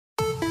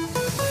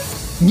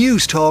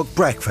News Talk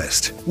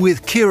Breakfast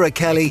with Ciara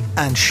Kelly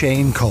and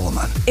Shane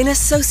Coleman. In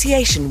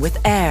association with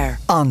AIR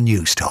on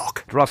News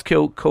Talk. Ross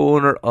Keogh,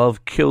 co-owner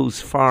of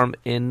Keogh's Farm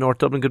in North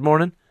Dublin. Good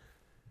morning.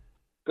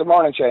 Good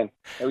morning, Shane.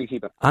 How are you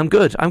keeping? I'm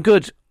good.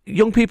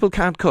 Young people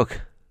can't cook.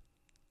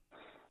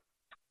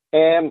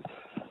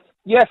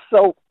 Yes,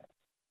 so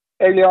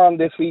earlier on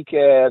this week,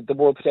 the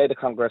World Potato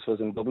Congress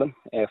was in Dublin.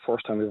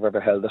 First time we've ever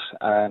held it,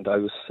 and I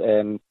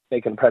was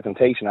making a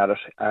presentation at it,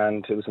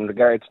 and it was in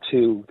regards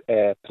to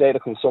potato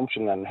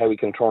consumption and how we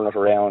can turn it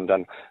around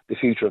and the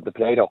future of the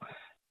potato.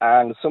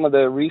 And some of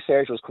the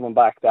research was coming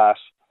back that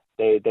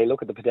they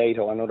look at the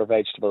potato and other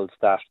vegetables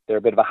that they're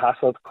a bit of a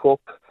hassle to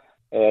cook,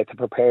 to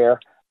prepare,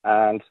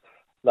 and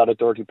a lot of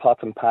dirty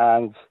pots and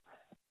pans.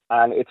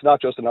 And it's not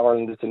just in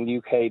Ireland, it's in the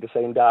UK. The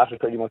same data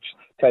pretty much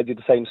tells you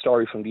the same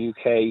story from the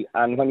UK.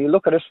 And when you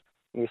look at it,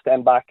 and you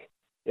stand back,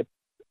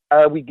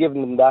 are we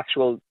giving them the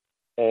actual,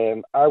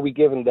 are we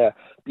giving the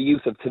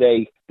youth of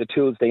today the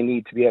tools they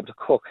need to be able to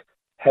cook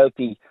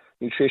healthy,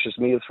 nutritious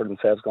meals for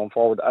themselves going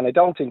forward? And I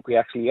don't think we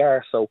actually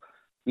are. So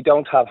we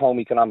don't have home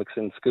economics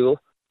in school.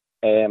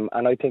 And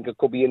I think it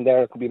could be in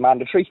there, it could be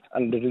mandatory,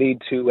 and it'll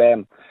lead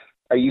to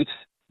our youth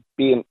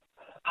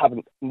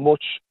having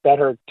much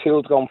better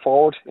tools going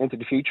forward into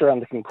the future,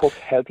 and they can cook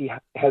healthy,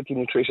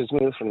 nutritious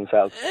meals for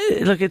themselves.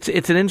 Look, it's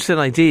an interesting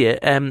idea.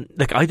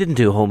 I didn't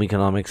do home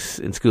economics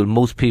in school.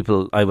 Most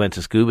people I went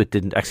to school with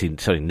didn't.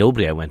 Actually,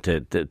 nobody I went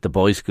to the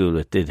boys' school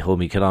with did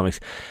home economics.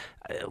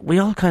 We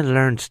all kind of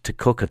learned to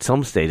cook at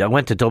some stage. I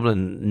went to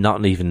Dublin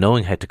not even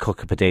knowing how to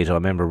cook a potato. I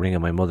remember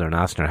ringing my mother and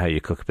asking her how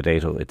you cook a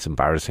potato. It's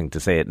embarrassing to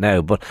say it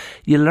now, but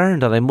you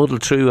learned, and I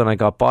muddled through and I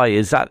got by.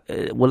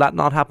 Will that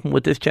not happen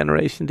with this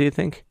generation, do you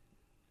think?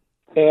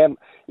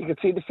 You can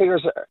see the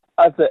figures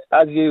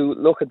as you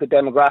look at the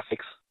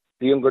demographics.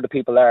 The younger the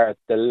people are,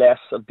 the less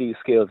of these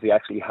skills they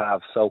actually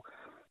have. So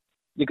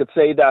you could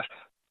say that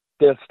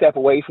they'll step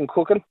away from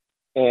cooking,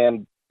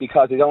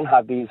 because they don't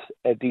have these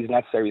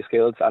necessary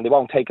skills, and they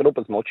won't take it up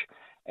as much.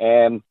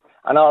 And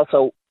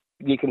also,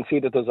 you can see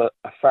that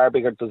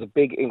there's a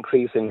big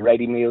increase in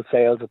ready meal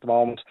sales at the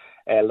moment.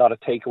 A lot of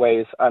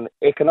takeaways, and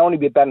it can only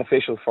be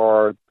beneficial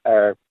for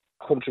our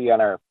country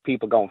and our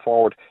people going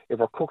forward if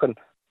we're cooking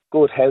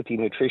good, healthy,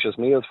 nutritious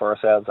meals for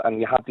ourselves, and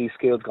you have these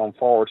skills going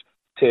forward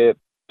to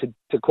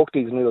cook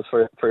these meals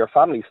for your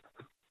families.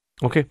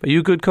 Okay, are you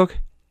a good cook?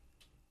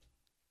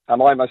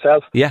 Am I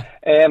myself? Yeah.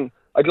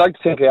 I'd like to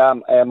think I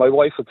am. My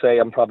wife would say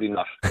I'm probably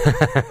not.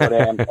 But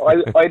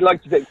I'd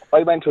like to think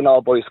I went to an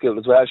all-boys school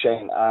as well,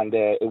 Shane, and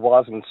it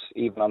wasn't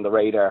even on the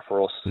radar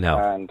for us.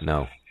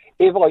 No.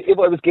 If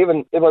I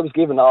was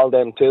given all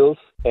them tools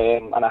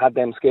and I had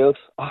them skills,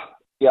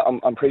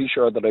 I'm pretty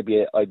sure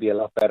that I'd be a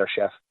lot better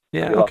chef.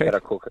 Yeah, a lot better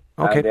cook.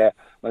 Okay. And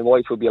my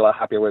wife would be a lot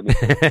happier with me.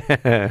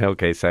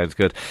 Okay, sounds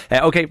good.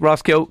 Okay,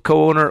 Ross Keogh,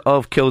 co-owner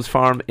of Keogh's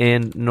Farm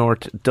in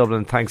North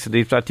Dublin. Thanks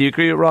indeed for that. Do you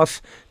agree with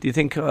Ross? Do you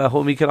think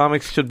home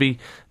economics should be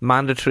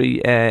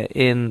mandatory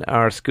in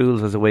our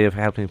schools as a way of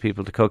helping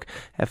people to cook?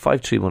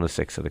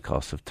 53106 at a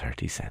cost of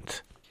 30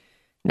 cents.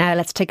 Now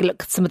let's take a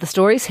look at some of the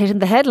stories hitting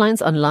the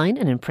headlines online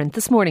and in print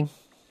this morning.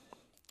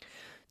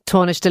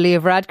 Tánaiste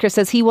Leo Varadkar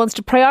says he wants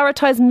to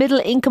prioritise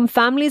middle-income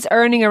families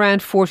earning around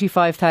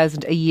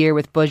 $45,000 a year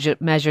with budget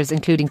measures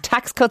including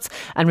tax cuts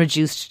and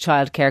reduced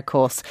childcare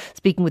costs.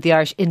 Speaking with the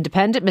Irish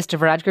Independent, Mr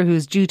Varadkar, who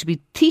is due to be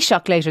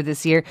Taoiseach later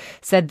this year,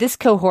 said this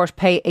cohort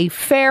pay a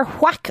fair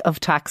whack of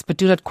tax but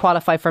do not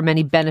qualify for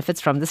many benefits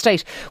from the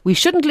state. We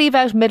shouldn't leave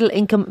out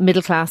middle-income,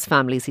 middle-class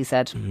families, he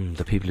said.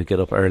 The people who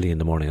get up early in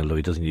the morning, although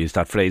he doesn't use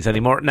that phrase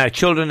anymore. Now,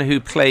 children who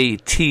play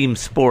team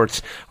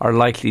sports are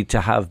likely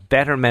to have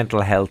better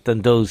mental health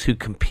than those who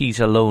compete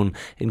alone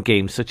in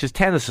games such as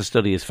tennis, a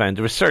study has found.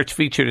 The research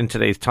featured in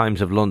today's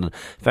Times of London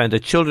found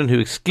that children who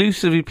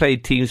exclusively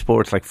played team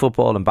sports like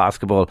football and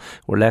basketball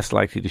were less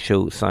likely to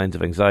show signs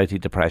of anxiety,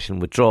 depression,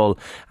 withdrawal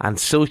and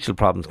social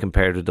problems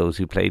compared to those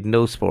who played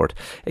no sport.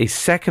 A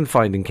second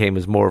finding came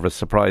as more of a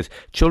surprise.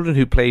 Children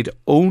who played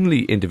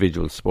only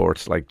individual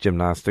sports like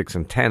gymnastics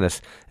and tennis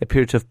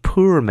appeared to have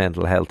poorer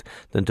mental health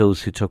than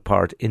those who took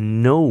part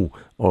in no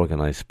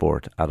organised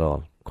sport at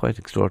all. Quite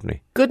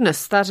extraordinary.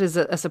 Goodness, that is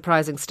a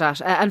surprising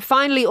stat. And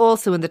finally,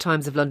 also in the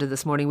Times of London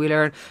this morning, we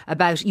learn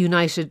about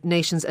United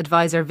Nations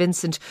advisor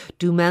Vincent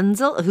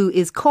Dumenzel, who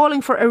is calling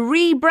for a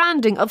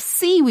rebranding of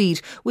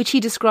seaweed, which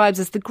he describes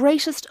as the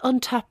greatest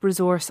untapped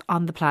resource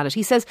on the planet.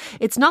 He says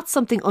it's not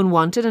something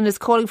unwanted and is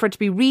calling for it to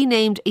be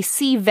renamed a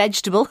sea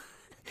vegetable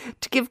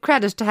to give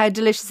credit to how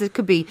delicious it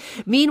could be.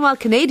 Meanwhile,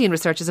 Canadian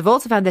researchers have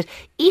also found that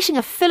eating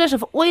a fillet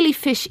of oily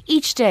fish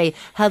each day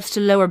helps to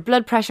lower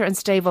blood pressure and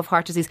stave off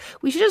heart disease.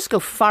 We should just go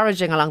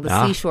foraging along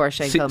the seashore,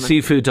 Shane Coleman.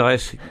 Seafood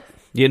diet.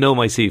 You know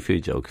my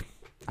seafood joke.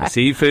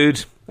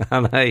 Seafood,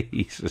 and I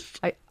eat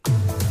it.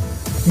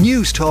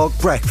 News Talk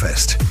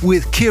Breakfast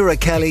with Ciara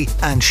Kelly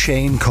and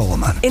Shane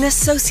Coleman. In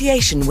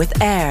association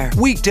with AIR.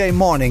 Weekday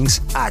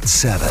mornings at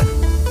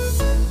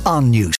 7 on News.